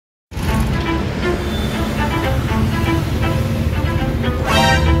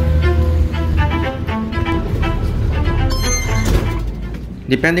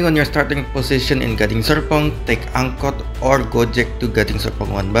Depending on your starting position in Gading Serpong, take Angkot or Gojek to Gading Serpong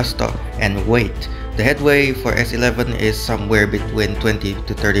 1 bus stop and wait. The headway for S11 is somewhere between 20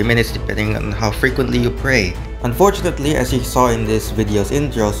 to 30 minutes depending on how frequently you pray. Unfortunately, as you saw in this video's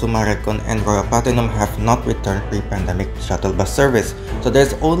intro, Summarecon and Royal Platinum have not returned pre-pandemic shuttle bus service. So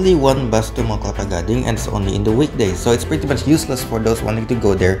there's only one bus to Kelapa Gading and it's only in the weekdays. So it's pretty much useless for those wanting to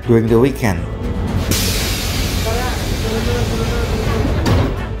go there during the weekend.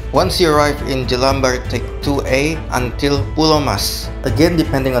 Once you arrive in Jelambar, take 2A until Pulau Mas. Again,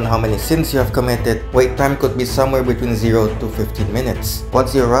 depending on how many sins you have committed, wait time could be somewhere between 0 to 15 minutes.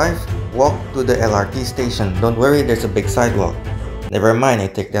 Once you arrive, walk to the LRT station. Don't worry, there's a big sidewalk. Never mind, I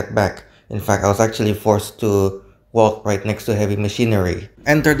take that back. In fact, I was actually forced to walk right next to heavy machinery.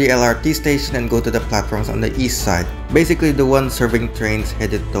 Enter the LRT station and go to the platforms on the east side. Basically the one serving trains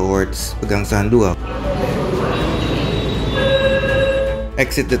headed towards Pegangsaan 2.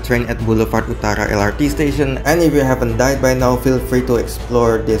 Exit the train at Boulevard Utara LRT station, and if you haven't died by now, feel free to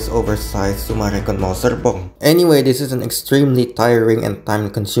explore this oversized Summarecon Mall Serpong. Anyway, this is an extremely tiring and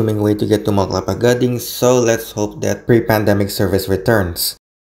time-consuming way to get to Kelapa Gading, so let's hope that pre-pandemic service returns.